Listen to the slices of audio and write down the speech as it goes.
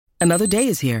Another day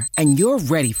is here, and you're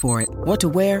ready for it. What to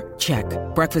wear? Check.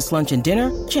 Breakfast, lunch, and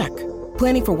dinner? Check.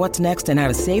 Planning for what's next and how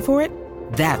to save for it?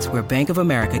 That's where Bank of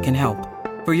America can help.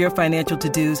 For your financial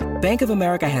to-dos, Bank of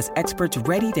America has experts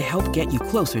ready to help get you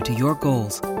closer to your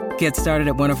goals. Get started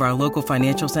at one of our local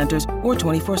financial centers or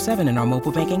 24/7 in our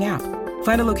mobile banking app.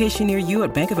 Find a location near you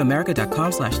at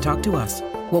bankofamerica.com/talktous.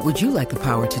 What would you like the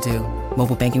power to do?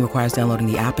 Mobile banking requires downloading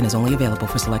the app and is only available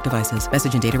for select devices.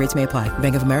 Message and data rates may apply.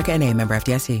 Bank of America N.A., member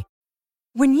FDIC.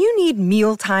 When you need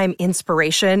mealtime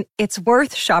inspiration, it's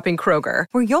worth shopping Kroger,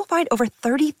 where you'll find over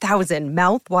 30,000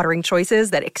 mouth-watering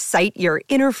choices that excite your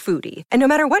inner foodie. And no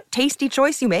matter what tasty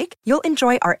choice you make, you'll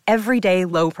enjoy our everyday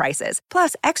low prices,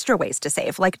 plus extra ways to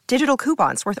save, like digital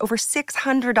coupons worth over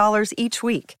 $600 each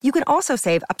week. You can also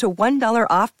save up to $1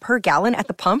 off per gallon at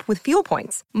the pump with fuel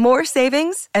points. More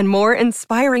savings and more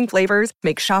inspiring flavors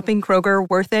make shopping Kroger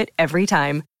worth it every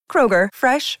time. Kroger,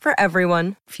 fresh for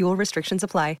everyone. Fuel restrictions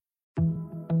apply.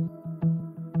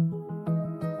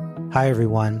 Hi,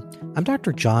 everyone. I'm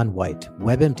Dr. John White,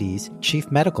 WebMD's Chief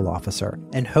Medical Officer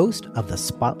and host of the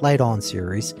Spotlight On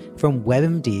series from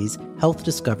WebMD's Health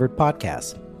Discovered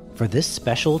podcast. For this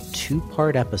special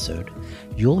two-part episode,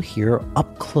 you'll hear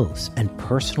up-close and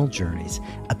personal journeys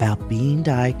about being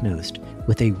diagnosed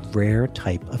with a rare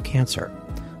type of cancer,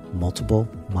 multiple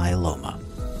myeloma.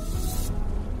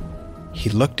 He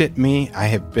looked at me. I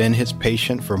have been his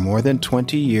patient for more than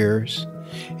 20 years.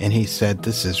 And he said,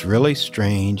 "This is really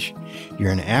strange.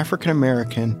 You're an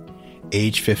African-American,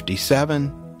 age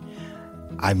 57.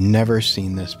 I've never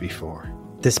seen this before."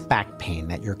 This back pain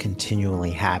that you're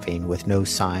continually having with no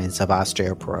signs of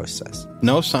osteoporosis.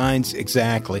 No signs,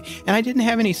 exactly. And I didn't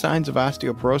have any signs of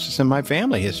osteoporosis in my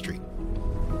family history.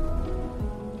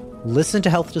 Listen to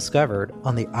Health Discovered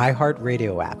on the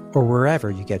iHeartRadio app or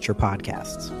wherever you get your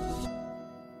podcasts.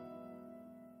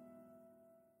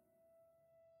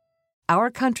 Our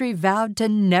country vowed to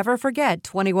never forget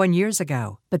 21 years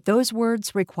ago, but those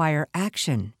words require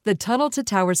action. The Tunnel to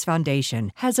Towers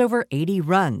Foundation has over 80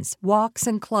 runs, walks,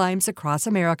 and climbs across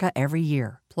America every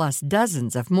year, plus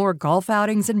dozens of more golf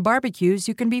outings and barbecues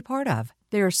you can be part of.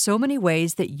 There are so many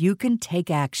ways that you can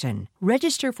take action.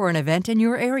 Register for an event in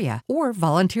your area or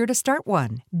volunteer to start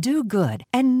one. Do good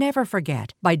and never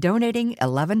forget by donating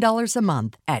 $11 a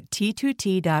month at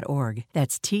T2T.org.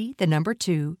 That's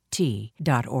T2T.org.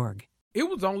 It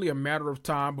was only a matter of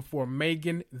time before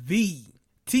Megan Thee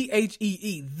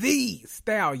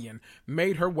Stallion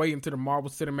made her way into the Marvel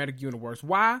Cinematic Universe.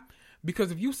 Why?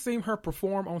 Because if you've seen her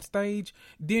perform on stage,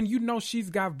 then you know she's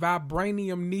got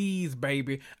vibranium knees,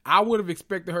 baby. I would have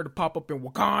expected her to pop up in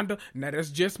Wakanda. Now, that's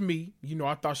just me. You know,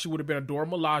 I thought she would have been a Dora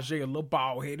Milaje, a little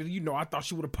bald-headed. You know, I thought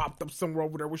she would have popped up somewhere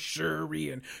over there with Shuri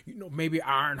and, you know, maybe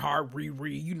Ironheart,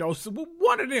 Riri, you know, so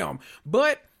one of them.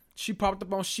 But she popped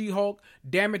up on She-Hulk.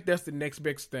 Damn it, that's the next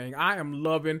best thing. I am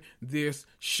loving this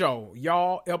show.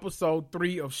 Y'all, episode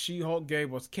 3 of She-Hulk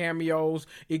gave us cameos.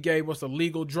 It gave us a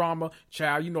legal drama.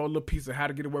 Child, you know, a little piece of How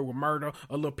to Get Away with Murder,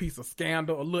 a little piece of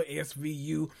Scandal, a little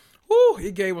SVU. Woo,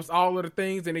 it gave us all of the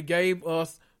things, and it gave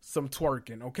us some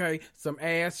twerking, okay? Some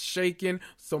ass shaking,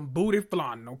 some booty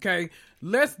flaunting, okay?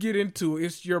 Let's get into it.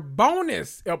 It's your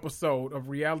bonus episode of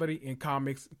Reality in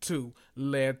Comics 2.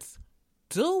 Let's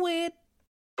do it.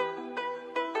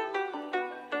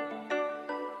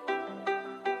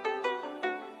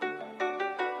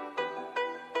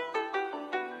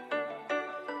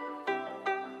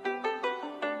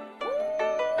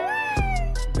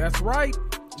 That's right.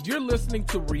 You're listening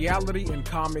to Reality in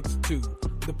Comics 2,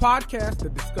 the podcast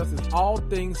that discusses all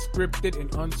things scripted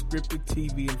and unscripted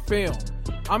TV and film.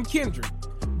 I'm Kendrick,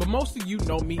 but most of you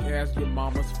know me as your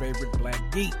mama's favorite black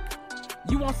geek.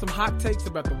 You want some hot takes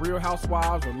about the Real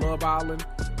Housewives or Love Island?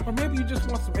 Or maybe you just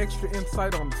want some extra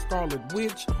insight on the Scarlet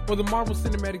Witch or the Marvel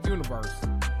Cinematic Universe?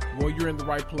 Well, you're in the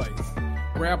right place.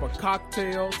 Grab a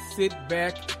cocktail, sit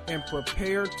back, and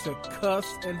prepare to cuss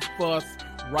and fuss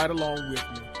right along with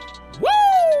me. Woo!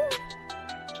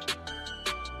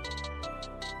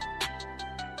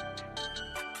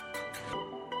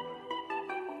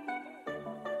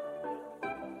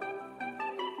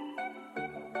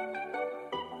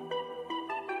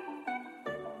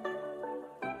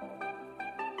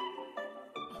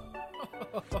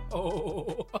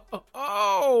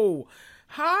 Oh,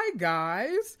 hi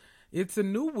guys. It's a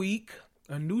new week,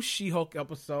 a new She-Hulk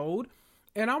episode,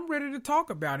 and I'm ready to talk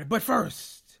about it. But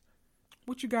first,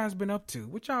 what you guys been up to?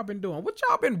 What y'all been doing? What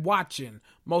y'all been watching,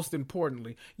 most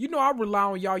importantly? You know I rely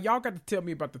on y'all. Y'all got to tell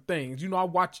me about the things. You know I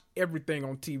watch everything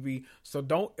on TV, so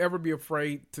don't ever be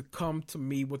afraid to come to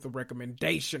me with a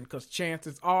recommendation, because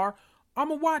chances are I'm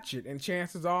going to watch it, and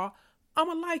chances are I'm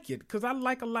going to like it because I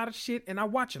like a lot of shit and I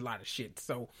watch a lot of shit.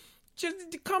 So just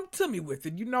come to me with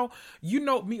it. You know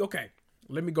me. Okay,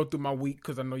 let me go through my week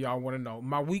because I know y'all want to know.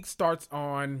 My week starts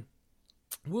on,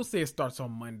 we'll say it starts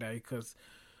on Monday because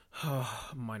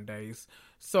Mondays.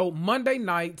 So Monday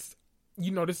nights,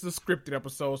 this is a scripted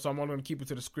episode, so I'm only going to keep it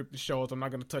to the scripted shows. I'm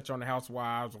not going to touch on the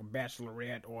Housewives or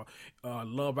Bachelorette or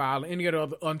Love Island, any of the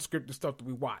other unscripted stuff that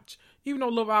we watch. Even though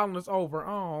Love Island is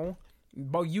over,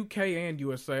 both UK and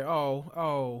USA.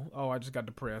 I just got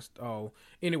depressed.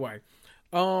 Anyway.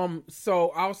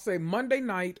 So I'll say Monday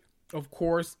night, of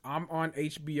course, I'm on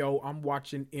HBO. I'm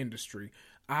watching Industry.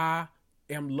 I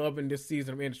am loving this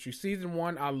season of Industry. Season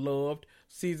 1, I loved.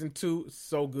 Season 2,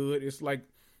 so good. It's like,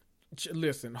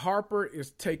 listen, Harper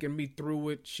is taking me through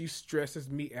it. She stresses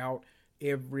me out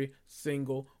every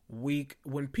single week.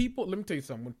 Let me tell you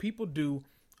something. When people do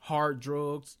hard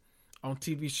drugs on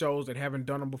TV shows that haven't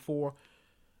done them before,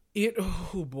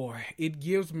 it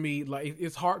gives me, like,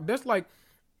 it's hard. That's like,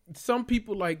 some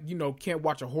people, can't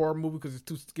watch a horror movie because it's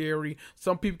too scary.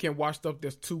 Some people can't watch stuff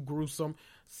that's too gruesome.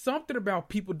 Something about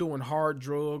people doing hard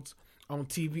drugs on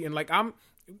TV, and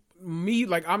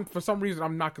for some reason,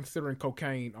 I'm not considering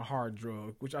cocaine a hard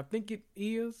drug, which I think it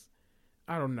is.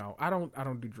 I don't know. I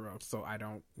don't do drugs, so I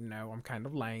don't know. I'm kind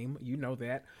of lame. You know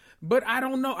that. But I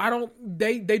don't know.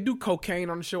 They do cocaine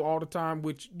on the show all the time,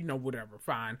 which, whatever,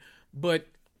 fine. But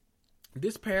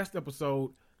this past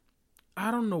episode, I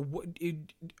don't know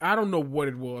what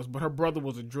it was, but her brother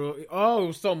was a drug. Oh, it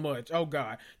was so much. Oh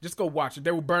God. Just go watch it.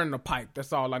 They were burning a pipe.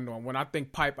 That's all I know. When I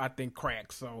think pipe, I think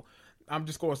crack. So I'm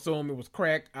just going to assume it was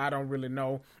crack. I don't really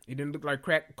know. It didn't look like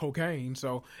crack cocaine.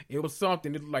 So it was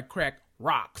something. It looked like crack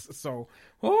rocks. So,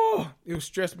 it was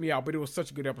stressed me out, but it was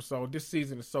such a good episode. This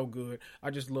season is so good.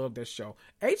 I just love that show.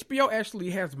 HBO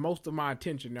actually has most of my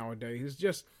attention nowadays. It's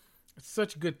just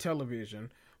such good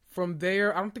television. From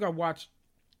there,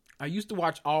 I used to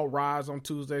watch All Rise on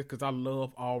Tuesdays because I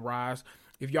love All Rise.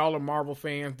 If y'all are Marvel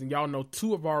fans, then y'all know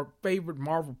 2 of our favorite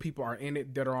Marvel people are in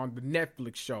it that are on the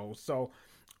Netflix show. So,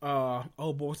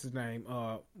 what's his name?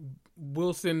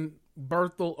 Wilson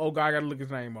Berthel. Oh, God, I gotta look his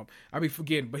name up. I be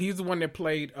forgetting. But he's the one that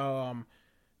played,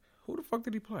 who the fuck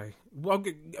did he play? Well,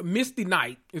 Misty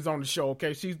Knight is on the show,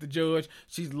 okay? She's the judge.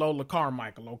 She's Lola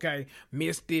Carmichael, okay?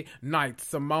 Misty Knight.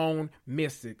 Simone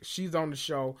Missick. She's on the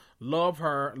show. Love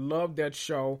her. Love that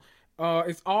show.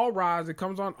 It's All Rise. It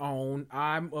comes on OWN.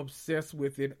 I'm obsessed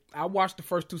with it. I watched the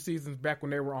first 2 seasons back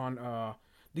when they were on,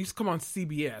 these come on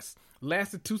CBS.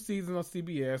 Lasted 2 seasons on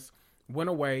CBS. Went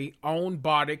away. OWN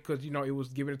bought it because, it was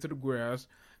giving it to the grass.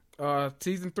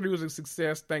 Season 3 was a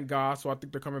success, thank God. So I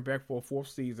think they're coming back for a 4th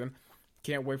season.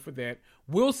 Can't wait for that.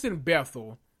 Wilson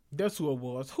Bethel, that's who it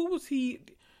was. Who was he?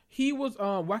 He was,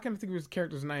 why can't I think of his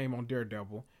character's name on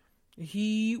Daredevil?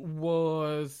 He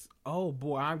was, oh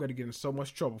boy, I'm going to get in so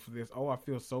much trouble for this. Oh, I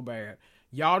feel so bad.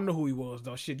 Y'all know who he was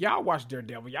though. Shit, y'all watch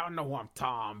Daredevil. Y'all know who I'm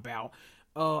talking about.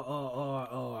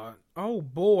 Oh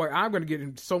boy, I'm going to get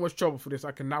in so much trouble for this.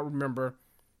 I cannot remember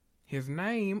his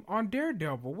name on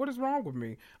Daredevil. What is wrong with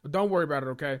me? But don't worry about it,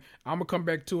 okay? I'm gonna come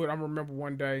back to it. I'm gonna remember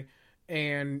one day,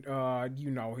 and I'm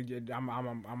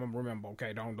gonna remember.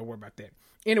 Okay, don't worry about that.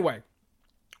 Anyway,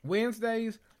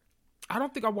 Wednesdays. I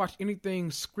don't think I watch anything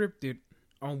scripted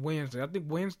on Wednesday. I think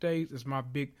Wednesdays is my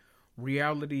big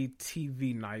reality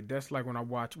TV night. That's like when I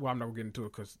watch. Well, I'm not gonna get into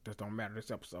it because that don't matter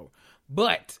this episode.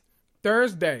 But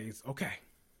Thursdays, okay.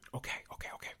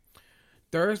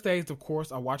 Thursdays, of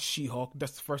course, I watch She-Hulk.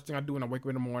 That's the first thing I do when I wake up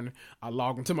in the morning. I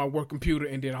log into my work computer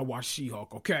and then I watch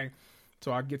She-Hulk, okay?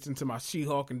 So I get into my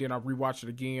She-Hulk and then I rewatch it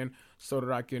again so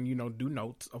that I can, do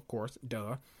notes, of course,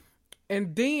 duh.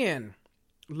 And then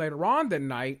later on that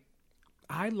night,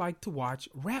 I like to watch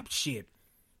rap shit.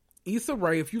 Issa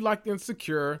Rae, if you like the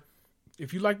Insecure,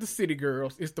 if you like the City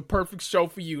Girls, it's the perfect show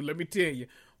for you, let me tell you.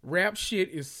 Rap shit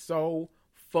is so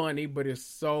funny, but it's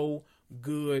so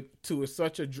good too. It's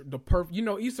such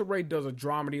Issa Rae does a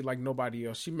dramedy like nobody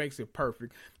else. She makes it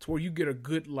perfect to where you get a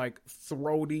good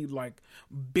throaty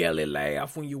belly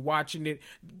laugh when you're watching it.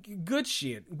 Good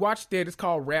shit. Watch that. It's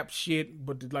called rap shit,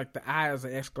 but the I is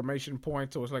an exclamation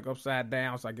point, so it's upside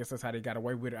down. So I guess that's how they got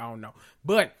away with it. I don't know,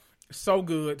 but so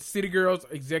good. City Girls,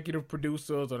 executive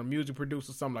producers or the music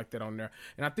producers, something like that on there.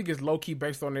 And I think it's low-key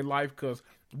based on their life because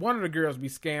one of the girls be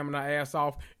scamming her ass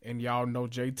off, and y'all know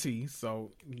JT,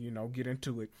 so, get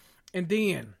into it. And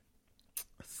then,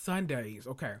 Sundays,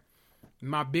 okay,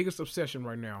 my biggest obsession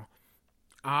right now,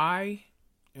 I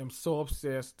am so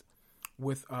obsessed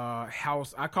with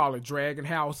House, I call it Dragon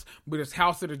House, but it's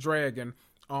House of the Dragon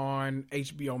on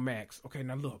HBO Max. Okay,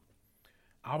 now look.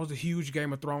 I was a huge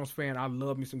Game of Thrones fan. I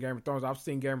love me some Game of Thrones. I've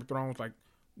seen Game of Thrones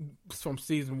from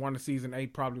season 1 to season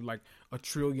 8 probably like a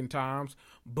trillion times.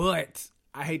 But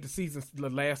I hate the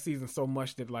last season so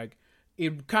much that like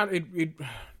it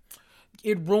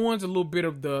ruins a little bit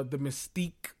of the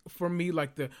mystique for me,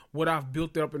 like what I've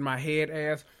built up in my head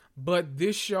as. But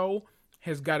this show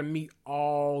has gotten me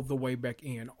all the way back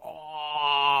in. I'm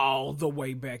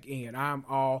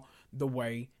all the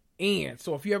way in.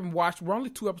 So if you haven't watched, we're only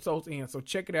 2 episodes in, so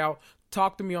check it out.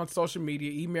 Talk to me on social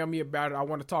media. Email me about it. I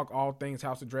want to talk all things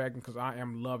House of Dragon because I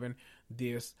am loving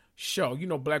this show. You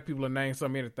know, black people are named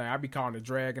some anything. I be calling it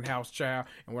Dragon House Child,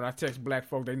 and when I text black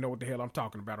folk, they know what the hell I'm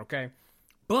talking about, okay?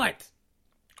 But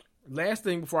last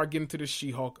thing before I get into the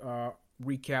She-Hulk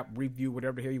recap, review,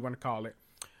 whatever the hell you want to call it.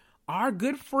 Our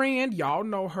good friend, y'all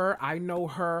know her, I know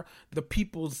her, the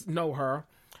peoples know her,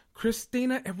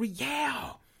 Christina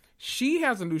Ariel. She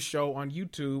has a new show on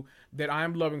YouTube that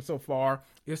I'm loving so far.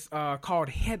 It's called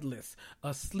Headless,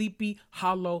 a Sleepy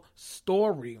Hollow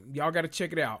story. Y'all got to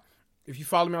check it out. If you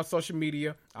follow me on social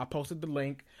media, I posted the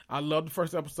link. I love the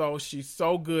first episode. She's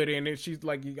so good in it. She's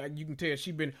like, you can tell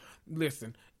she's been,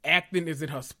 listen, acting is in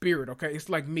her spirit, okay? It's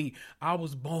like me. I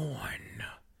was born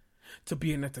to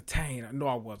be an entertainer. No,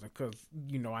 I wasn't, because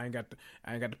you know I ain't got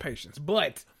the patience.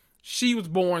 But she was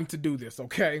born to do this,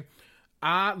 okay?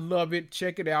 I love it.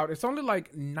 Check it out. It's only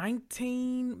like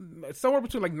 19, somewhere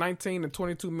between like 19 and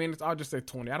 22 minutes. I'll just say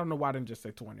 20. I don't know why I didn't just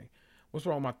say 20. What's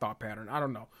wrong with my thought pattern? I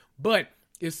don't know. But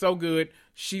it's so good.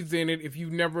 She's in it. If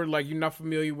you've never, like, you're not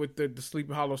familiar with the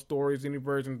Sleepy Hollow stories, any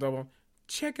versions of them,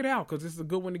 check it out because it's a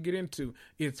good one to get into.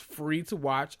 It's free to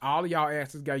watch. All of y'all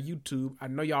asses got YouTube. I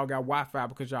know y'all got Wi-Fi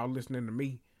because y'all listening to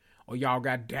me. Or y'all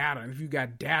got data. And if you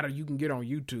got data, you can get on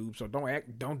YouTube. So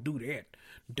don't do that.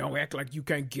 Don't act like you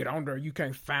can't get on there. You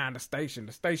can't find the station.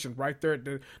 The station's right there at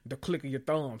the click of your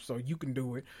thumb. So you can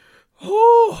do it.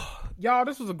 Whew. Y'all,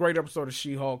 this was a great episode of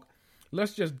She-Hulk.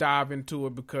 Let's just dive into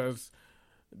it because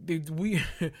we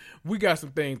got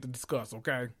some things to discuss,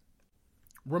 okay?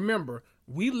 Remember,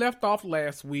 we left off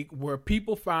last week where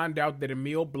people find out that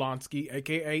Emil Blonsky,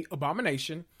 a.k.a.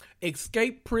 Abomination,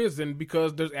 escaped prison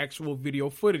because there's actual video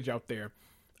footage out there.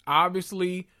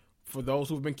 Obviously, for those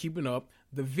who've been keeping up,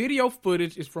 the video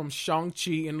footage is from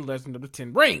Shang-Chi and the Legend of the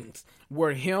Ten Rings,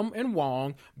 where him and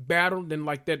Wong battled in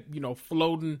like that,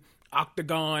 floating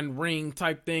octagon ring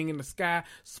type thing in the sky.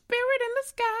 Spirit in the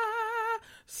sky.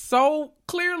 So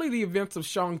clearly the events of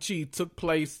Shang-Chi took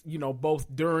place,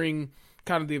 both during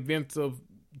kind of the events of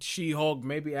She-Hulk,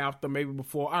 maybe after, maybe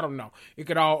before. I don't know. It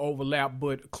could all overlap,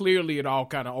 but clearly it all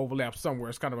kind of overlaps somewhere.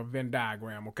 It's kind of a Venn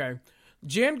diagram, okay?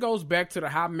 Jen goes back to the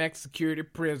high max security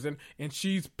prison and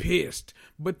she's pissed.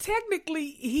 But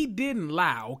technically, he didn't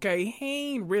lie, okay?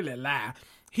 He ain't really lie.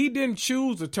 He didn't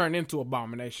choose to turn into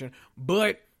Abomination,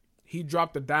 but he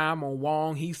dropped a dime on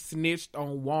Wong. He snitched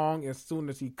on Wong as soon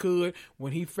as he could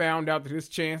when he found out that his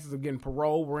chances of getting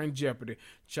parole were in jeopardy.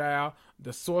 Child,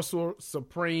 the sorcerer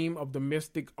supreme of the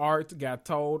mystic arts got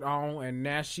told on, and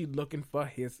now she looking for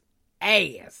his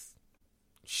ass.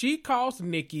 She calls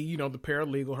Nikki, the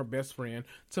paralegal, her best friend,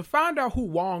 to find out who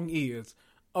Wong is.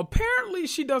 Apparently,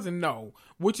 she doesn't know,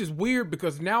 which is weird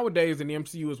because nowadays in the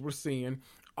MCU, as we're seeing,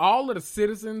 all of the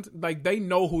citizens, they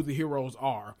know who the heroes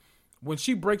are. When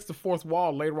she breaks the fourth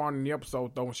wall later on in the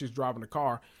episode, though, when she's driving the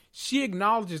car, she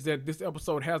acknowledges that this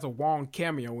episode has a Wong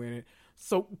cameo in it.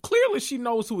 So clearly she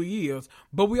knows who he is,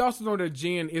 but we also know that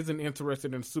Jen isn't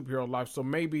interested in superhero life, so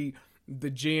maybe the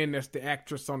Jen that's the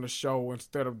actress on the show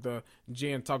instead of the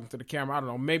Jen talking to the camera. I don't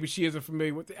know. Maybe she isn't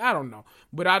familiar with it. I don't know.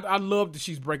 But I love that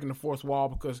she's breaking the fourth wall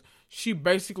because she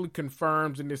basically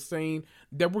confirms in this scene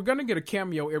that we're going to get a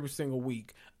cameo every single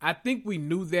week. I think we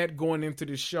knew that going into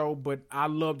this show, but I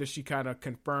love that she kind of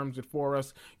confirms it for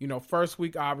us. First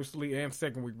week, obviously, and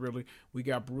second week, really, we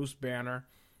got Bruce Banner.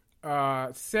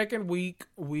 Second week,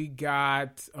 we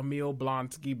got Emil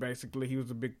Blonsky, basically. He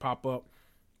was a big pop-up.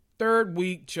 Third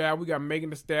week, child, we got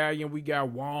Megan Thee Stallion, we got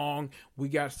Wong, we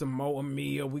got Samo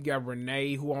Emil, we got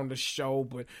Renee who on the show,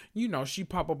 but she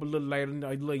pop up a little later,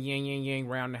 a little yang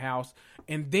around the house.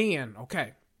 And then,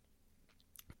 okay,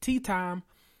 tea time.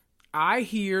 I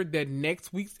hear that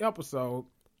next week's episode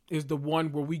is the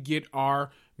one where we get our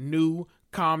new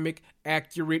comic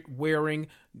accurate wearing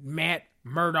Matt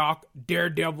Murdock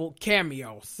Daredevil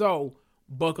cameo. So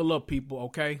buckle up, people,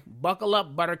 okay? Buckle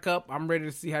up, Buttercup. I'm ready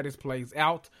to see how this plays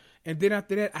out. And then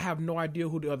after that, I have no idea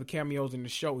who the other cameos in the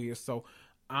show is. So,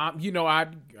 I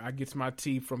get my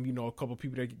tea from, a couple of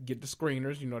people that get the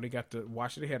screeners. They got to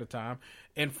watch it ahead of time.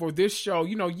 And for this show,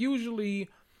 usually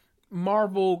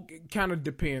Marvel kind of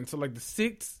depends. So, like the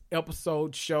 6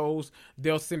 episode shows,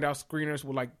 they'll send out screeners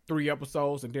with like 3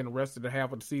 episodes. And then the rest of the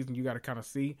half of the season, you got to kind of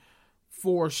see.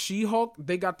 For She-Hulk,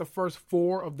 they got the first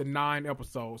 4 of the 9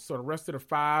 episodes. So the rest of the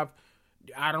 5,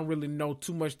 I don't really know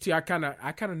too much. I kind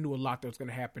of knew a lot that was going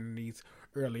to happen in these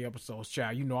early episodes,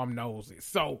 child. You know I'm nosy.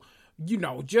 So,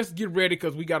 just get ready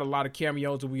because we got a lot of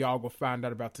cameos that we all go find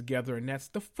out about together. And that's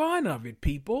the fun of it,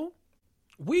 people.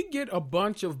 We get a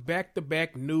bunch of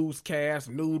back-to-back newscasts,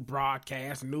 news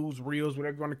broadcasts, news reels,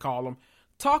 whatever you want to call them,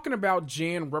 talking about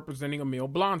Jen representing Emil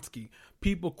Blonsky.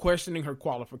 People questioning her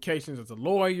qualifications as a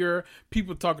lawyer.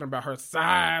 People talking about her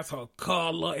size, her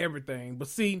color, everything. But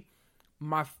see,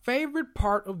 my favorite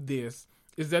part of this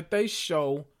is that they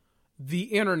show the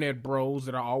internet bros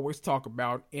that I always talk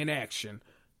about in action.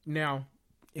 Now,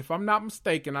 if I'm not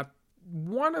mistaken, I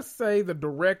want to say the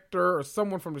director or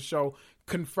someone from the show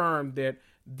confirmed that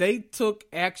they took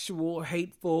actual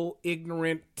hateful,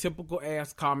 ignorant, typical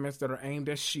ass comments that are aimed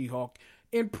at She-Hulk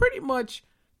and pretty much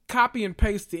copy and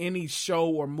paste to any show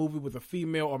or movie with a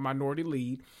female or minority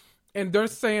lead. And they're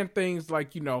saying things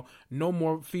like, no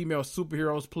more female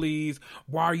superheroes, please.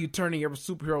 Why are you turning every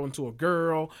superhero into a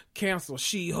girl? Cancel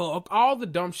She-Hulk. All the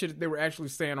dumb shit that they were actually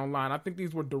saying online. I think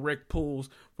these were direct pulls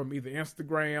from either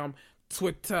Instagram,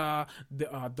 Twitter,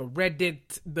 the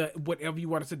Reddit, the whatever you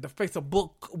want to say, the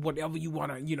Facebook, whatever you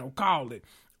want to, call it.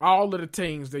 All of the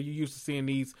things that you used to see in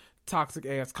these toxic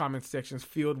ass comment sections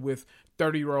filled with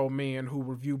 30-year-old men who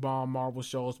review bomb Marvel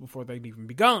shows before they'd even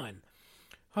begun.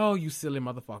 Oh, you silly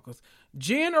motherfuckers.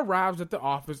 Jen arrives at the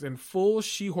office in full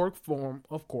She-Hulk form,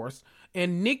 of course,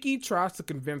 and Nikki tries to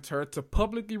convince her to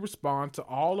publicly respond to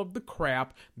all of the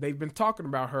crap they've been talking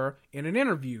about her in an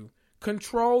interview.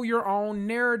 Control your own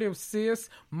narrative, sis.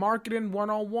 Marketing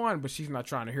 101. But she's not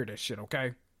trying to hear that shit,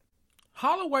 okay?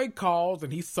 Holloway calls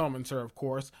and he summons her, of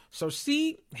course. So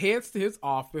she heads to his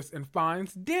office and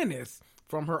finds Dennis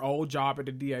from her old job at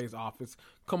the DA's office,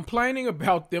 complaining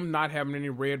about them not having any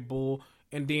Red Bull,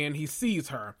 and then he sees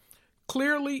her.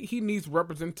 Clearly, he needs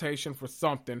representation for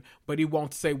something, but he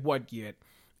won't say what yet.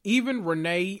 Even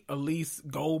Renee Elise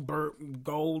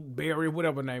Goldberry,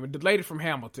 whatever her name is, the lady from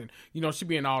Hamilton, she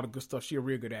be in all the good stuff. She a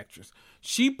real good actress.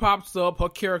 She pops up. Her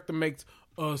character makes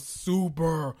a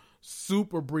super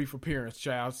brief appearance,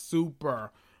 child.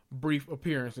 Super brief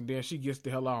appearance. And then she gets the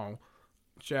hell on.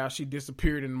 Child, she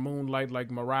disappeared in the moonlight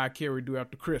like Mariah Carey do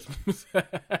after Christmas.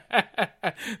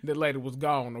 The lady was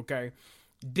gone, okay?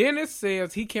 Dennis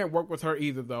says he can't work with her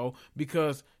either, though,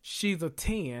 because she's a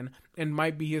 10 and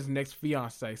might be his next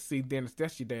fiance. See, Dennis,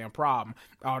 that's your damn problem.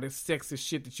 All this sexist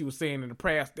shit that you were saying in the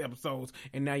past episodes,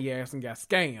 and now your ass got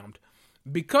scammed.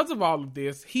 Because of all of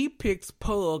this, he picks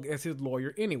Pug as his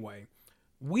lawyer anyway.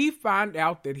 We find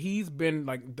out that he's been,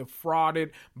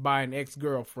 defrauded by an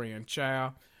ex-girlfriend,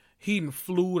 child. He done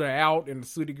flew her out in the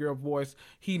City Girl voice.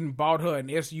 He done bought her an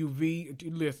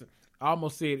SUV. Listen, I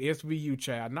almost said SVU,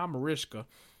 child, not Mariska.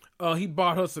 He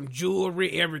bought her some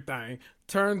jewelry, everything.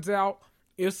 Turns out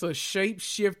it's a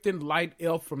shape-shifting light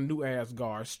elf from New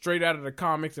Asgard, straight out of the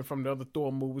comics and from the other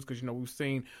Thor movies, because, we've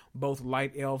seen both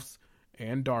light elves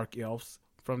and dark elves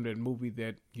from that movie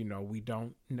that, we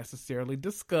don't necessarily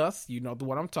discuss. You know the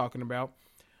one I'm talking about.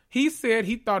 He said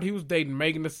he thought he was dating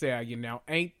Megan Thee Stallion. Now,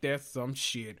 ain't that some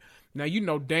shit? Now, you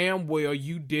know damn well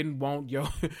you didn't want your...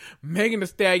 Megan Thee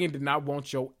Stallion did not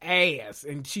want your ass.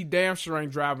 And she damn sure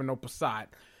ain't driving no Passat.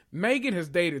 Megan has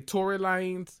dated Tory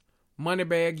Lanez,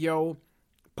 Moneybagg Yo,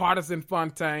 Partisan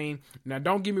Fontaine. Now,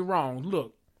 don't get me wrong.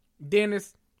 Look,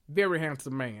 Dennis, very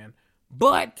handsome man.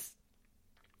 But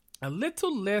a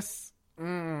little less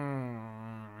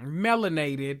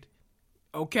melanated,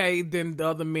 okay, than the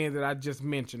other men that I just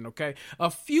mentioned, okay? A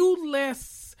few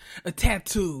less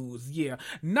tattoos, yeah.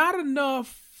 Not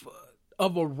enough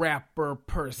of a rapper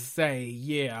per se,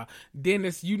 yeah.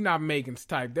 Dennis, you not Megan's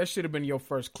type. That should have been your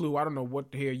first clue. I don't know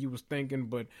what the hell you was thinking,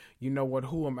 but you know what?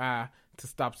 Who am I to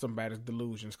stop somebody's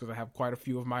delusions? Because I have quite a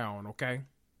few of my own, okay?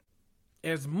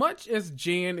 As much as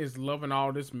Jen is loving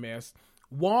all this mess,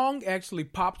 Wong actually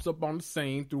pops up on the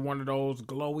scene through one of those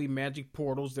glowy magic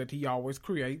portals that he always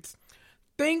creates.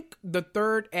 Think the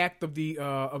third act of the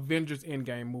Avengers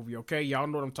Endgame movie, okay? Y'all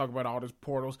know what I'm talking about, all these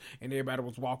portals, and everybody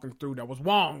was walking through. That was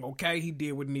Wong, okay? He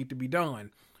did what needed to be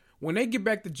done. When they get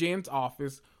back to Jen's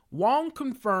office, Wong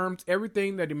confirms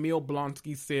everything that Emil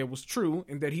Blonsky said was true,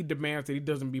 and that he demands that he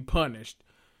doesn't be punished.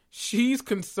 She's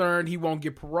concerned he won't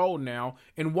get parole now,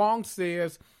 and Wong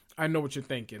says, I know what you're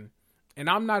thinking. And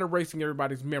I'm not erasing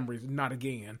everybody's memories, not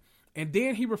again. And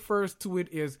then he refers to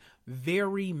it as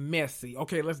very messy.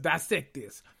 Okay, let's dissect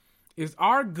this. Is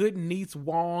our good niece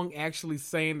Wong actually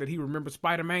saying that he remembers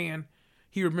Spider-Man?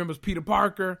 He remembers Peter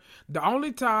Parker. The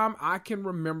only time I can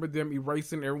remember them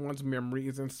erasing everyone's memory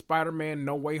is in Spider-Man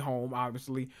No Way Home,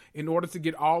 obviously, in order to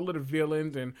get all of the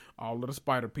villains and all of the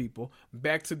Spider people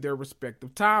back to their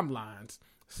respective timelines.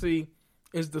 See,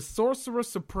 is the Sorcerer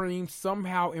Supreme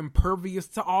somehow impervious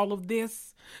to all of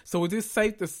this? So is it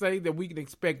safe to say that we can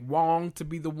expect Wong to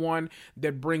be the one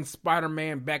that brings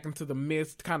Spider-Man back into the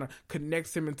mist, kind of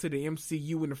connects him into the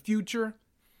MCU in the future?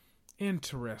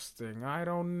 Interesting. I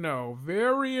don't know.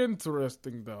 Very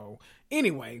interesting, though.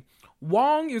 Anyway,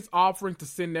 Wong is offering to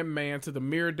send that man to the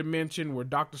mirror dimension where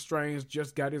Doctor Strange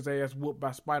just got his ass whooped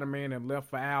by Spider-Man and left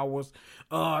for hours.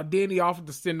 Then he offered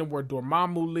to send him where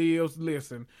Dormammu lives.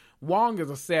 Listen, Wong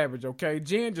is a savage, okay?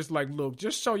 Jen just like, look,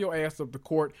 just show your ass up to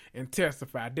court and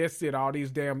testify. That's it. All these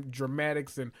damn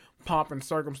dramatics and pomp and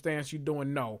circumstance you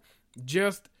doing, no.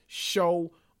 Just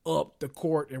show up to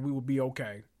court and we will be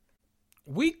okay.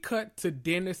 We cut to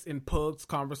Dennis and Pug's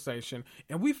conversation,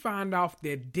 and we find out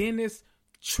that Dennis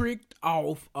tricked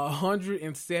off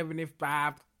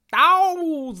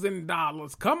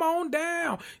 $175,000. Come on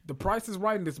down. The price is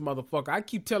right in this motherfucker. I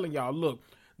keep telling y'all, look,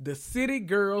 the city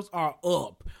girls are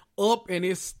up and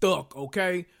it's stuck,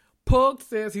 okay? Pug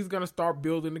says he's going to start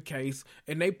building the case,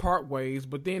 and they part ways,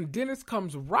 but then Dennis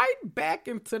comes right back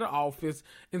into the office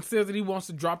and says that he wants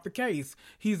to drop the case.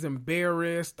 He's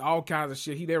embarrassed, all kinds of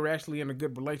shit. They were actually in a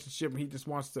good relationship, and he just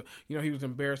wants to, he was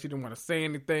embarrassed. He didn't want to say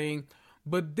anything.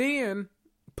 But then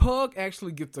Pug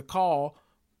actually gets a call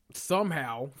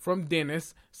somehow from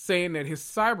Dennis saying that his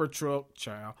Cybertruck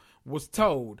was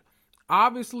towed.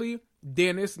 Obviously,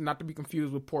 Dennis, not to be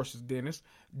confused with Portia's Dennis.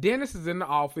 Dennis is in the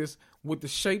office with the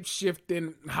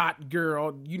shape-shifting hot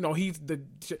girl. He's the,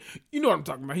 what I'm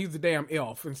talking about. He's the damn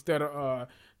elf instead of,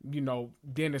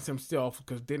 Dennis himself,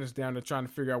 because Dennis down there trying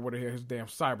to figure out what the hell his damn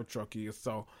Cybertruck is.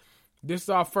 So this is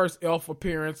our first elf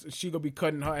appearance. She gonna be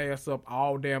cutting her ass up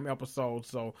all damn episodes,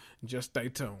 so just stay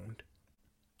tuned.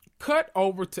 Cut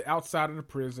over to outside of the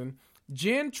prison.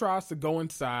 Jen tries to go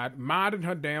inside, minding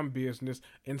her damn business,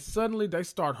 and suddenly they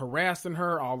start harassing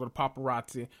her, all of the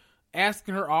paparazzi,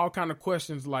 asking her all kind of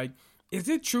questions like, is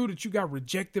it true that you got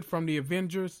rejected from the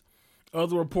Avengers?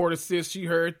 Other reporters says she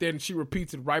heard that and she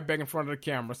repeats it right back in front of the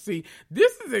camera. See,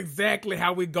 this is exactly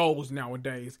how it goes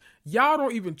nowadays. Y'all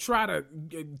don't even try to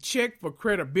check for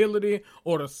credibility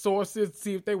or the sources,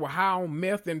 see if they were high on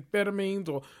methamphetamines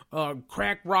or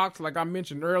crack rocks like I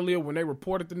mentioned earlier when they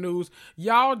reported the news.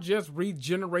 Y'all just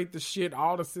regenerate the shit,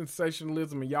 all the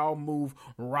sensationalism, and y'all move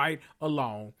right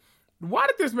along. Why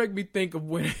did this make me think of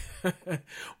when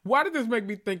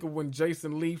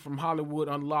Jason Lee from Hollywood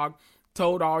Unlocked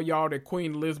told all y'all that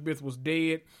Queen Elizabeth was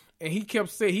dead, and he kept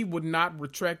saying he would not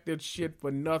retract that shit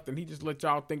for nothing. He just let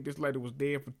y'all think this lady was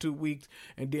dead for 2 weeks,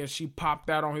 and then she popped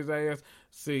out on his ass.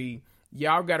 See,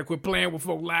 y'all gotta quit playing with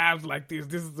folks' lives like this.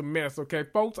 This is a mess, okay?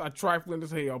 Folks are trifling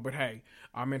as hell, but hey,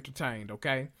 I'm entertained,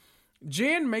 okay?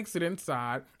 Jen makes it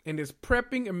inside and is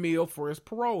prepping Emil for his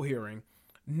parole hearing.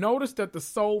 Notice that the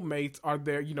soulmates are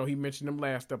there. He mentioned them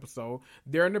last episode.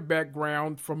 They're in the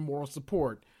background for moral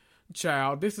support.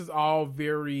 Child, this is all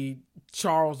very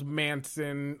Charles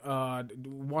Manson,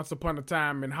 Once Upon a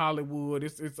Time in Hollywood.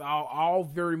 It's all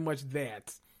very much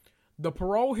that. The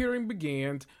parole hearing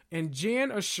begins, and Jen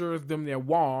assures them that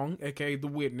Wong, aka the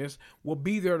witness, will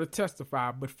be there to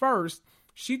testify. But first,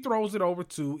 she throws it over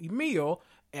to Emil,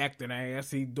 acting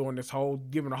ass. He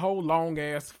giving a whole long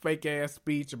ass, fake ass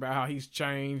speech about how he's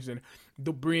changed and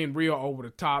being real over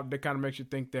the top. That kind of makes you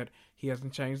think that he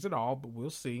hasn't changed at all, but we'll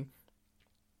see.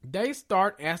 They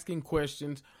start asking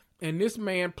questions, and this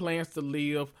man plans to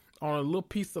live on a little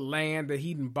piece of land that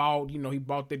he bought. He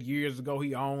bought that years ago.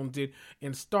 He owns it,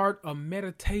 and start a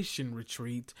meditation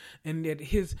retreat, and that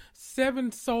his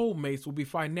 7 soulmates will be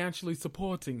financially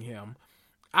supporting him.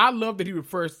 I love that he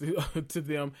refers to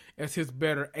them as his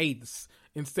better eighths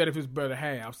instead of his better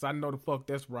halves. I know the fuck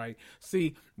that's right.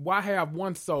 See, why have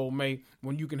 1 soulmate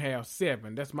when you can have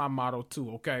 7? That's my motto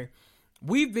too, okay?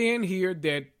 We then hear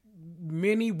that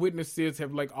many witnesses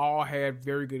have all had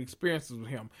very good experiences with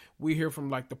him. We hear from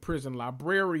the prison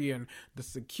librarian, the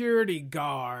security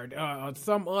guard,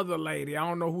 some other lady. I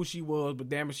don't know who she was, but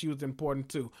damn it, she was important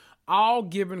too. All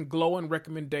giving glowing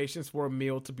recommendations for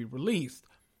Emil to be released.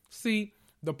 See,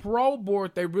 the parole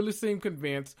board, they really seem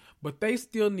convinced, but they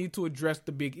still need to address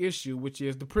the big issue, which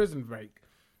is the prison break.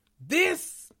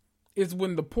 This is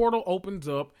when the portal opens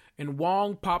up and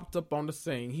Wong pops up on the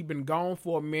scene. He'd been gone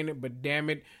for a minute, but damn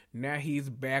it, now he's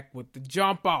back with the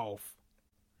jump off.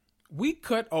 We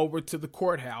cut over to the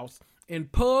courthouse,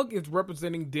 and Pug is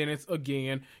representing Dennis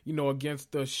again,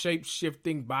 against the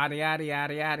shape-shifting body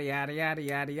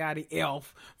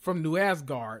elf from New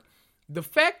Asgard. The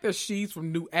fact that she's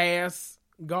from New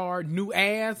Asgard,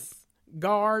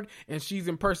 and she's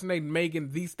impersonating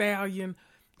Megan Thee Stallion.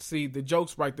 See, the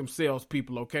jokes write themselves,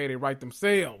 people, okay? They write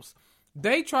themselves.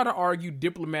 They try to argue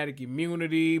diplomatic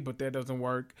immunity, but that doesn't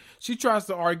work. She tries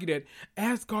to argue that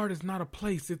Asgard is not a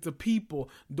place, it's a people,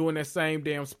 doing that same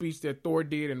damn speech that Thor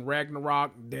did in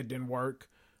Ragnarok. That didn't work.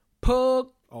 Pug,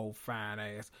 oh, fine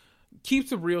ass,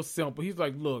 keeps it real simple. He's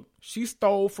like, look, she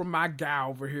stole from my guy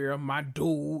over here, my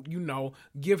dude,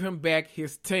 give him back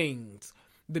his things.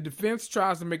 The defense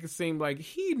tries to make it seem like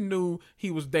he knew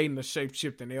he was dating a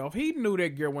shape-shifting elf. He knew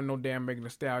that girl wasn't no damn Megan Thee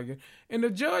Stallion. And the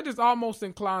judge is almost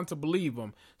inclined to believe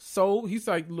him. So he's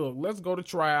like, look, let's go to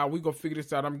trial. We gonna figure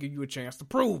this out. I'm gonna give you a chance to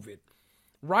prove it.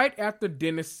 Right after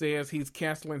Dennis says he's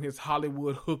canceling his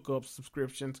Hollywood hookup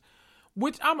subscriptions,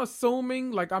 which I'm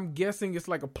assuming, I'm guessing it's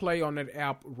like a play on that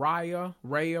app Raya,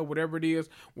 whatever it is,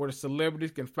 where the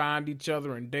celebrities can find each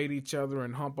other and date each other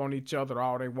and hump on each other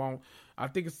all they want. I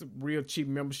think it's a real cheap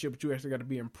membership, but you actually got to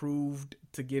be improved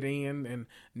to get in, and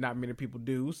not many people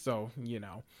do. So,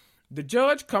 The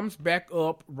judge comes back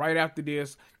up right after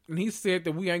this, and he said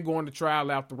that we ain't going to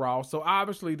trial after all. So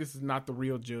obviously this is not the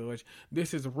real judge.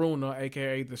 This is Runa,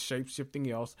 aka the shape-shifting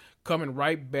elf, coming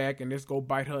right back, and this go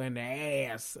bite her in the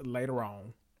ass later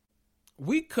on.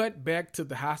 We cut back to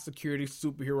the high-security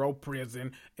superhero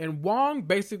prison, and Wong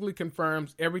basically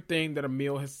confirms everything that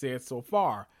Emil has said so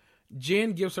far.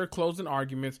 Jen gives her closing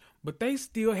arguments, but they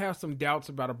still have some doubts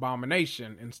about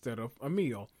Abomination instead of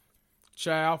Emil.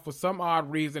 Child, for some odd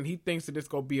reason, he thinks that it's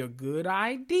going to be a good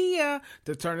idea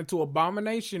to turn into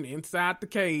Abomination inside the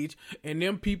cage, and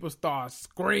them people start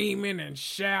screaming and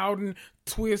shouting,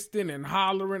 twisting and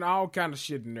hollering, all kind of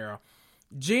shit in there.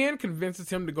 Jen convinces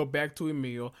him to go back to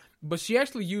Emil, but she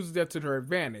actually uses that to her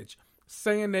advantage,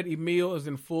 saying that Emil is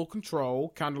in full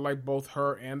control, kind of like both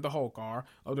her and the Hulk are,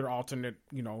 of their alternate,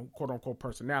 quote-unquote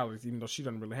personalities, even though she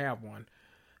doesn't really have one.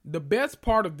 The best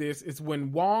part of this is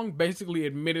when Wong basically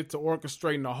admitted to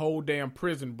orchestrating a whole damn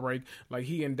prison break like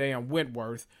he and damn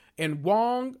Wentworth. And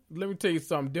Wong, let me tell you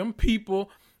something, them people,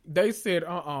 they said,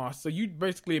 so you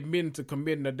basically admitting to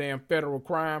committing a damn federal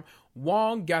crime.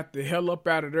 Wong got the hell up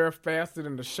out of there faster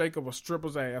than the shake of a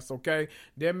stripper's ass, okay?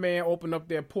 That man opened up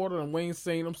that portal and we ain't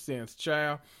seen him since,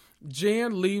 child.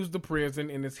 Jen leaves the prison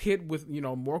and is hit with,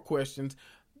 more questions.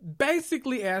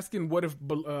 Basically asking what if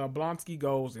Blonsky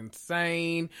goes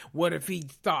insane, what if he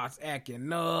starts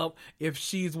acting up, if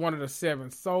she's one of the 7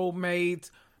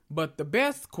 soulmates. But the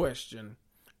best question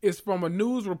is from a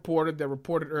news reporter that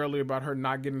reported earlier about her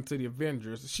not getting to the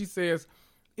Avengers. She says,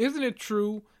 isn't it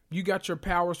true you got your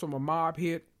powers from a mob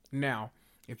hit? Now,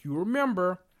 if you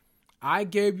remember, I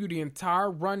gave you the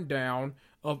entire rundown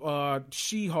of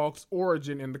She-Hulk's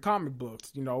origin in the comic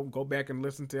books. Go back and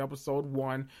listen to episode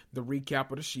 1, the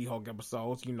recap of the She-Hulk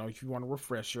episodes, if you want a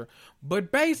refresher.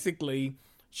 But basically,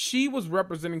 she was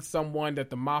representing someone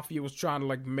that the mafia was trying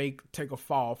to take a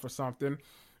fall for something.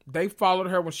 They followed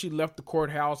her when she left the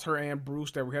courthouse, her and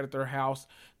Bruce, they were headed to their house.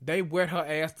 They wet her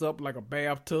ass up like a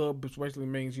bathtub, which basically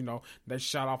means, they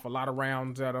shot off a lot of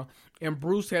rounds at her. And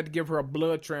Bruce had to give her a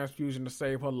blood transfusion to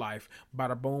save her life.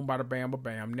 Bada boom, bada bam, ba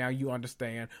bam. Now you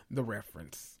understand the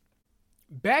reference.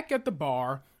 Back at the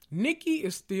bar, Nikki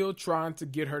is still trying to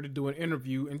get her to do an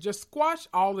interview and just squash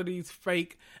all of these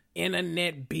fake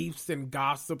internet beefs and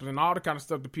gossips and all the kind of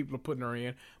stuff that people are putting her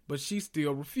in, but she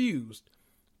still refused.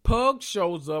 Pug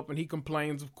shows up and he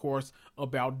complains, of course,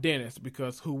 about Dennis,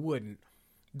 because who wouldn't?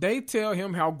 They tell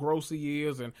him how gross he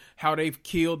is and how they've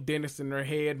killed Dennis in their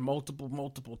head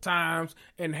multiple times,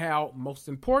 and how, most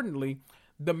importantly,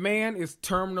 the man is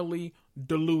terminally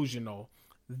delusional.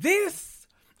 This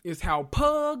is how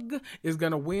Pug is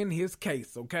going to win his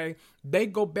case, okay? They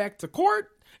go back to court,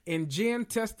 and Jen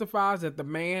testifies that the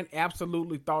man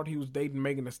absolutely thought he was dating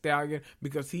Megan Thee Stallion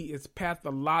because he is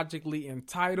pathologically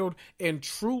entitled and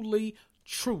truly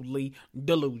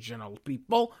delusional,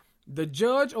 people. The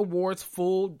judge awards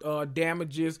full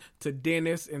damages to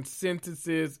Dennis and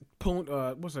sentences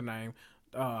Puna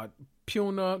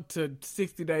to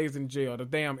 60 days in jail, the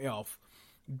damn elf.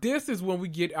 This is when we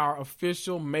get our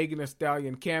official Megan Thee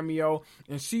Stallion cameo,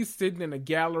 and she's sitting in a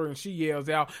gallery and she yells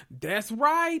out, "That's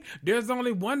right, there's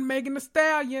only one Megan Thee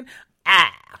Stallion."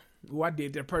 Oh, I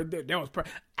did that. That was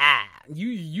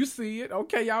you see it.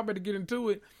 Okay, y'all better get into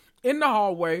it. In the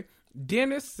hallway,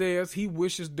 Dennis says he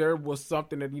wishes there was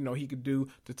something that, he could do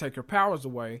to take her powers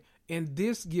away, and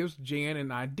this gives Jen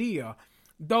an idea.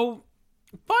 Though,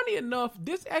 funny enough,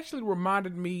 this actually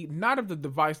reminded me not of the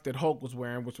device that Hulk was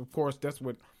wearing, which of course that's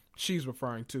what she's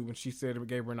referring to when she said it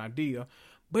gave her an idea,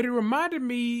 But it reminded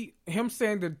me, him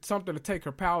saying that something to take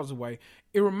her powers away,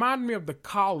 it reminded me of the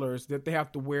collars that they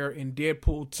have to wear in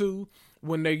Deadpool 2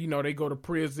 when they, they go to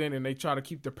prison and they try to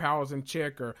keep their powers in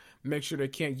check or make sure they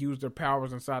can't use their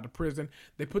powers inside the prison.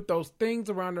 They put those things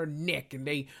around their neck and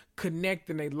they connect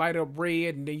and they light up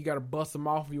red, and then you got to bust them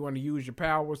off if you want to use your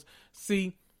powers.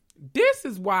 See, this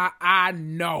is why I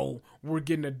know we're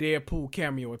getting a Deadpool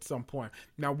cameo at some point.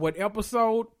 Now, what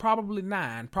episode? Probably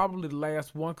 9. Probably the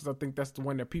last one, because I think that's the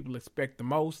one that people expect the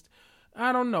most.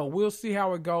 I don't know. We'll see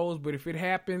how it goes, but if it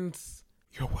happens,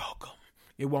 you're welcome.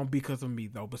 It won't be because of me,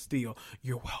 though, but still,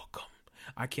 you're welcome.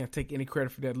 I can't take any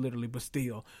credit for that, literally, but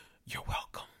still, you're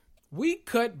welcome. We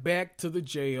cut back to the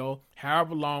jail,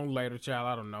 however long later, child,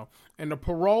 I don't know. And the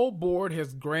parole board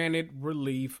has granted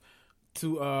relief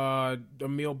to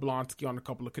Emil Blonsky on a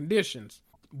couple of conditions.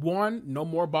 One, no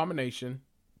more abomination,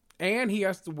 and he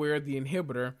has to wear the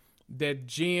inhibitor that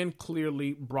Jen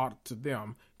clearly brought to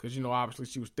them, because, obviously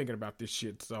she was thinking about this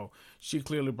shit, so she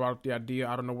clearly brought up the idea.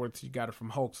 I don't know whether she got it from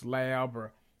Hulk's lab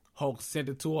or Hulk sent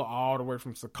it to her all the way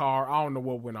from Sakaar. I don't know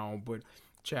what went on, but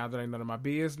child, that ain't none of my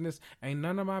business. Ain't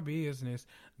none of my business.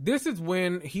 This is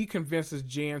when he convinces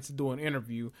Jen to do an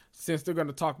interview, since they're going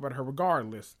to talk about her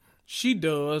regardless. She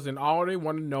does, and all they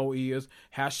want to know is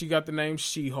how she got the name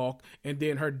She-Hulk, and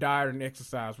then her diet and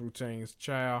exercise routines.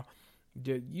 Child,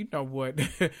 you know what?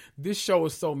 This show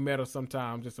is so meta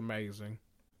sometimes, it's amazing.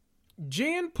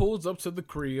 Jen pulls up to the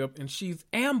crib, and she's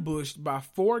ambushed by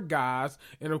 4 guys,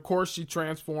 and of course she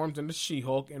transforms into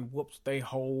She-Hulk and whoops they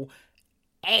whole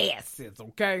asses,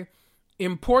 okay?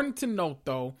 Important to note,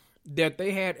 though, that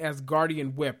they had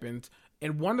Asgardian weapons,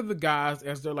 and one of the guys,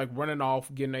 as they're running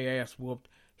off, getting their ass whooped,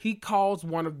 he calls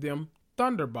one of them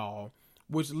Thunderball,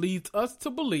 which leads us to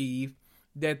believe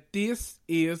that this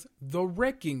is the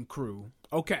Wrecking Crew.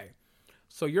 Okay,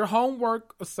 so your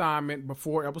homework assignment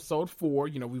before episode 4,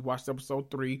 we watched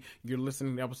episode 3, you're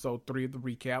listening to episode 3 of the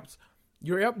recaps.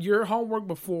 Your homework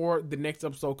before the next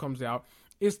episode comes out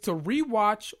is to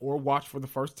rewatch or watch for the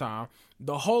first time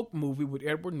the Hulk movie with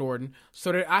Edward Norton,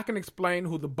 so that I can explain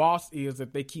who the boss is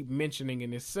that they keep mentioning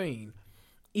in this scene.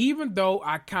 Even though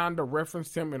I kind of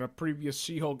referenced him in a previous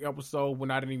She-Hulk episode when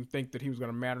I didn't even think that he was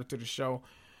going to matter to the show,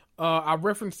 I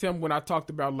referenced him when I talked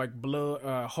about blood,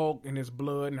 Hulk and his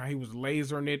blood, and how he was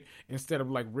lasering it instead of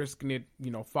risking it,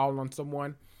 falling on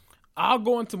someone. I'll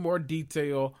go into more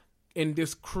detail in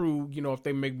this crew, if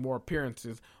they make more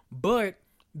appearances. But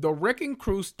the Wrecking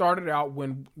Crew started out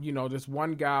when, this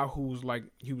one guy who's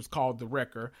he was called the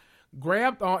Wrecker,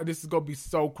 grabbed on. This is gonna be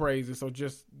so crazy, so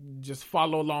just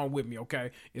follow along with me,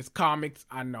 okay? It's comics,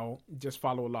 I know. Just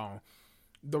follow along.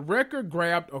 The Wrecker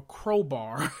grabbed a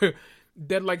crowbar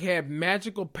that had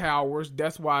magical powers.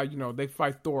 That's why they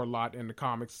fight Thor a lot in the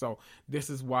comics. So this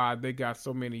is why they got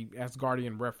so many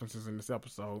Asgardian references in this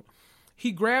episode.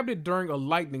 He grabbed it during a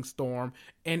lightning storm,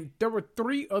 and there were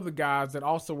 3 other guys that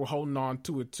also were holding on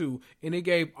to it too, and it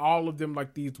gave all of them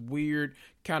these weird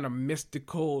kind of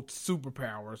mystical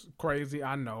superpowers. Crazy,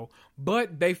 I know,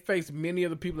 but they faced many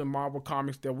of the people in Marvel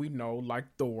Comics that we know, like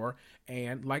Thor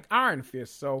and like Iron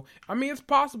Fist. So I mean, it's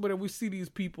possible that we see these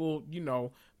people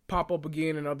pop up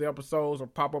again in other episodes or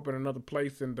pop up in another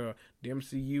place in the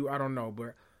MCU. I don't know,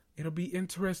 but it'll be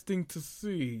interesting to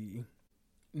see.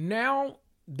 Now,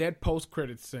 that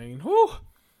post-credit scene, whew,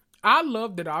 I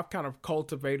love that I've kind of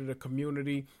cultivated a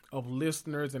community of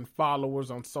listeners and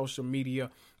followers on social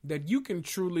media that you can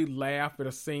truly laugh at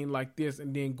a scene like this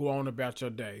and then go on about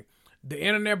your day. The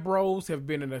internet bros have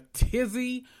been in a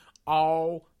tizzy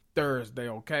all Thursday,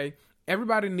 okay?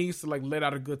 Everybody needs to let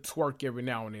out a good twerk every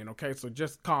now and then, okay? So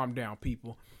just calm down,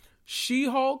 people.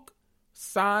 She-Hulk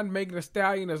signed Megan Thee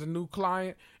Stallion as a new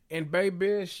client, and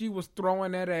baby, she was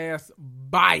throwing that ass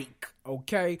bike,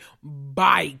 okay?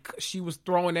 Bike. She was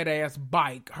throwing that ass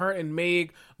bike. Her and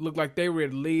Meg looked like they were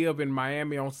at Live in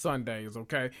Miami on Sundays,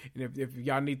 okay? And if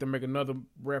y'all need to make another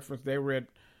reference, they were at,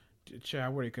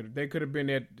 child, where they could have been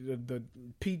at the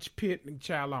Peach Pit, and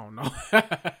child, I don't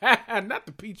know. Not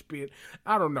the Peach Pit.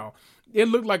 I don't know. It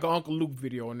looked like an Uncle Luke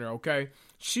video in there, okay?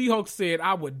 She-Hulk said,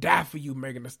 "I would die for you,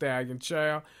 Megan Thee Stallion,"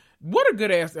 child. What a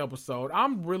good ass episode.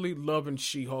 I'm really loving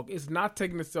She-Hulk. It's not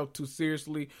taking itself too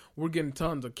seriously. We're getting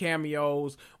tons of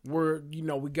cameos.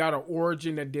 We got an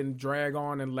origin that didn't drag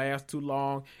on and last too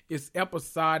long. It's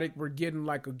episodic. We're getting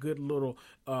a good little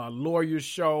lawyer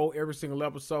show. Every single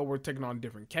episode, we're taking on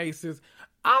different cases.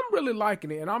 I'm really liking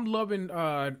it, and I'm loving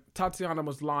Tatiana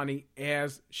Maslany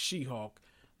as She-Hulk.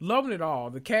 Loving it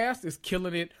all. The cast is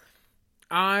killing it.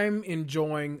 I'm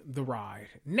enjoying the ride.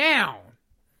 Now,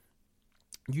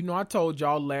 I told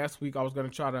y'all last week I was going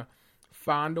to try to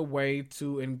find a way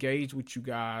to engage with you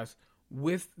guys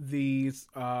with these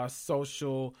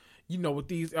social, with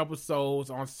these episodes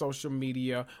on social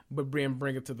media, but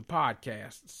bring it to the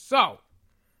podcast. So,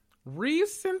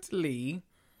 recently,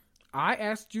 I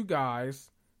asked you guys,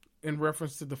 in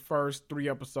reference to the first 3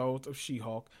 episodes of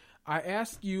She-Hulk, I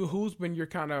asked you who's been your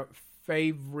kind of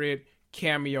favorite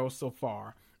cameo so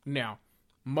far. Now,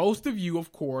 most of you,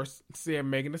 of course, said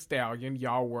Megan Thee Stallion.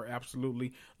 Y'all were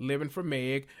absolutely living for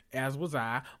Meg, as was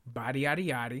I. Body, yaddy,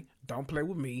 yaddy. Don't play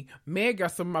with me. Meg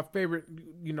got some of my favorite,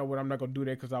 I'm not going to do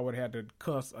that because I would have had to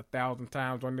cuss 1,000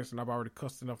 times on this, and I've already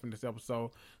cussed enough in this episode,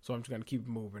 so I'm just going to keep it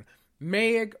moving.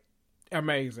 Meg,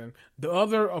 amazing. The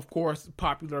other, of course,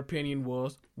 popular opinion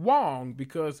was Wong,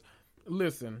 because,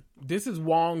 listen, this is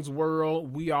Wong's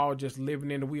world. We all just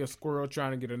living in it. We a squirrel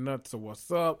trying to get a nut, so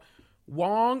what's up?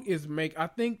 Wong I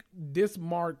think this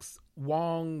marks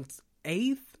Wong's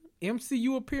 8th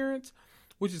MCU appearance,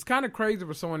 which is kind of crazy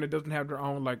for someone that doesn't have their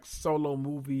own like solo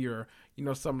movie or,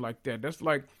 something like that. That's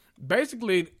like,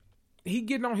 basically, he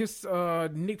getting on his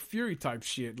Nick Fury type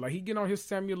shit. Like, he getting on his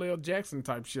Samuel L. Jackson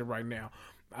type shit right now.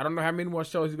 I don't know how many more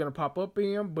shows he's going to pop up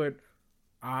in, but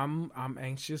I'm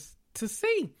anxious to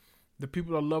see. The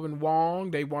people are loving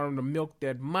Wong. They want him to milk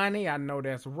that money. I know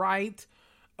that's right.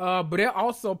 But there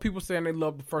also people saying they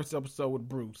love the first episode with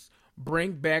Bruce.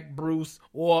 Bring back Bruce,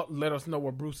 or let us know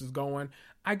where Bruce is going.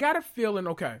 I got a feeling,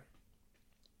 okay,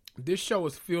 this show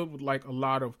is filled with like a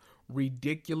lot of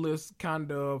ridiculous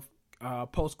kind of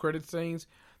post-credit scenes.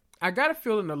 I got a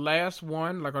feeling the last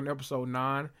one, like on episode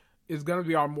 9, is going to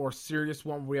be our more serious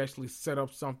one where we actually set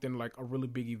up something like a really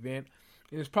big event.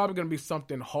 And it's probably going to be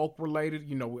something Hulk related.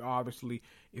 We obviously,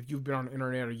 if you've been on the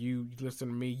internet or you listen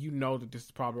to me, you know that this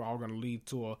is probably all going to lead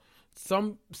to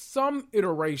some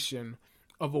iteration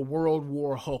of a World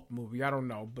War Hulk movie. I don't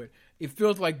know, but it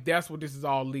feels like that's what this is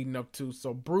all leading up to.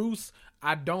 So Bruce,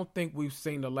 I don't think we've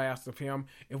seen the last of him.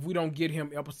 If we don't get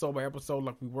him episode by episode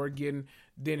like we were getting,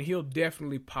 then he'll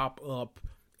definitely pop up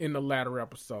in the latter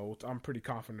episodes. I'm pretty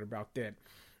confident about that.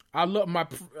 I love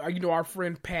our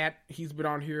friend Pat. He's been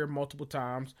on here multiple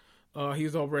times.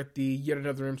 He's over at the Yet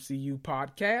Another MCU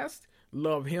podcast.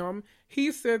 Love him.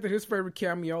 He said that his favorite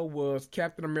cameo was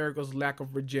Captain America's lack of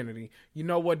virginity. You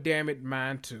know what? Damn it,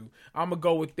 mine too. I'm going to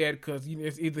go with that because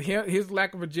it's either his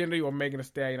lack of virginity or Megan Thee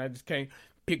Stallion. I just can't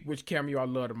pick which cameo I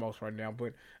love the most right now.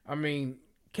 But,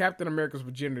 Captain America's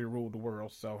virginity ruled the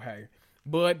world. So, hey.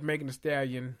 But Megan Thee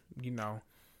Stallion,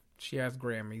 she has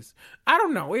Grammys. I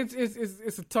don't know.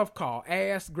 It's a tough call.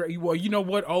 Well, you know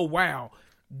what? Oh, wow.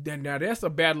 Now that's a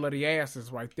battle of the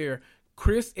asses right there.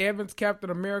 Chris Evans, Captain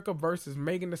America versus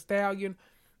Megan Thee Stallion.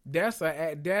 That's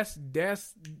a ass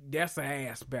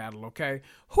battle, okay?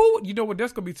 You know what?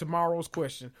 That's gonna be tomorrow's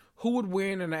question. Who would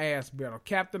win in the ass battle?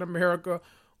 Captain America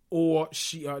or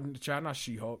not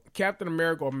She-Hulk. Captain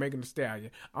America or Megan Thee Stallion.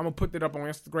 I'm gonna put that up on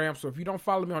Instagram. So if you don't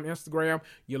follow me on Instagram,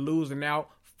 you're losing out.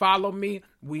 Follow me.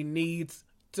 We need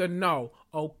to know.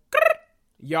 Okay.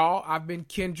 Y'all, I've been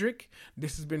Kendrick.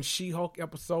 This has been She-Hulk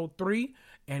episode 3.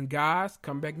 And guys,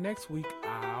 come back next week.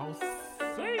 I'll see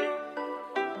you.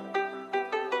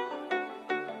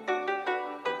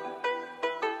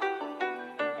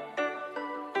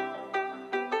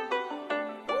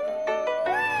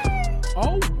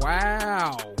 Oh,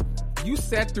 wow. You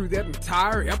sat through that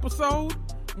entire episode?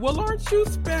 Well, aren't you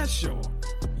special?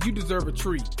 You deserve a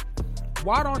treat.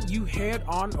 Why don't you head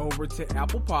on over to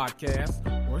Apple Podcasts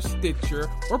or Stitcher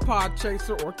or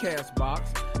Podchaser or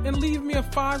Castbox and leave me a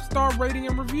 5-star rating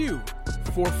and review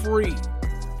for free.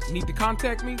 Need to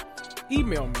contact me?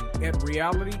 Email me at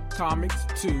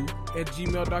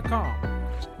realitycomics2@gmail.com.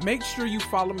 Make sure you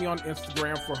follow me on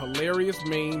Instagram for hilarious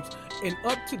memes and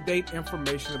up-to-date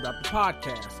information about the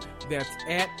podcast. That's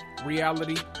at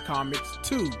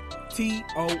realitycomics2,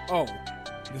 TOO.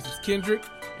 This is Kendrick,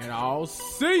 and I'll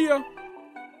see ya!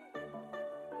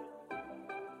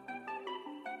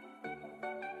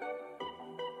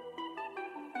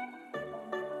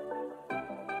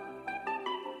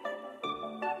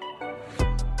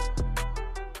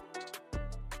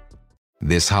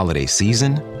 This holiday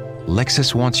season,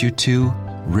 Lexus wants you to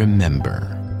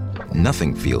remember.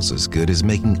 Nothing feels as good as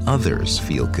making others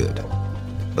feel good.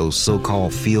 Those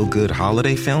so-called feel-good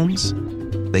holiday films?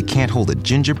 They can't hold a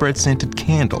gingerbread-scented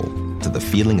candle to the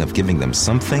feeling of giving them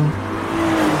something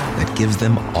that gives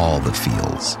them all the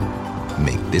feels.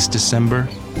 Make this December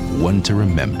one to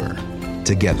remember.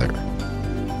 Together.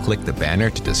 Click the banner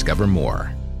to discover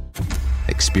more.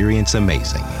 Experience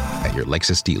amazing at your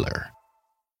Lexus dealer.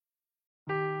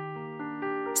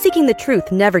 Seeking the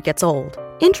truth never gets old.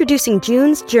 Introducing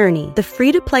June's Journey, the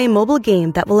free-to-play mobile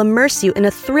game that will immerse you in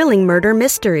a thrilling murder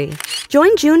mystery.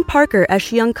 Join June Parker as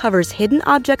she uncovers hidden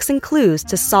objects and clues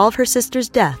to solve her sister's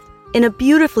death in a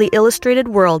beautifully illustrated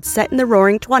world set in the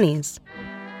Roaring '20s.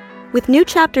 With new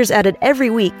chapters added every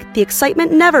week, the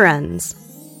excitement never ends.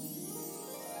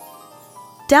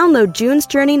 Download June's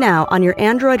Journey now on your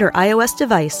Android or iOS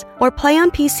device or play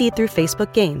on PC through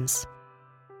Facebook Games.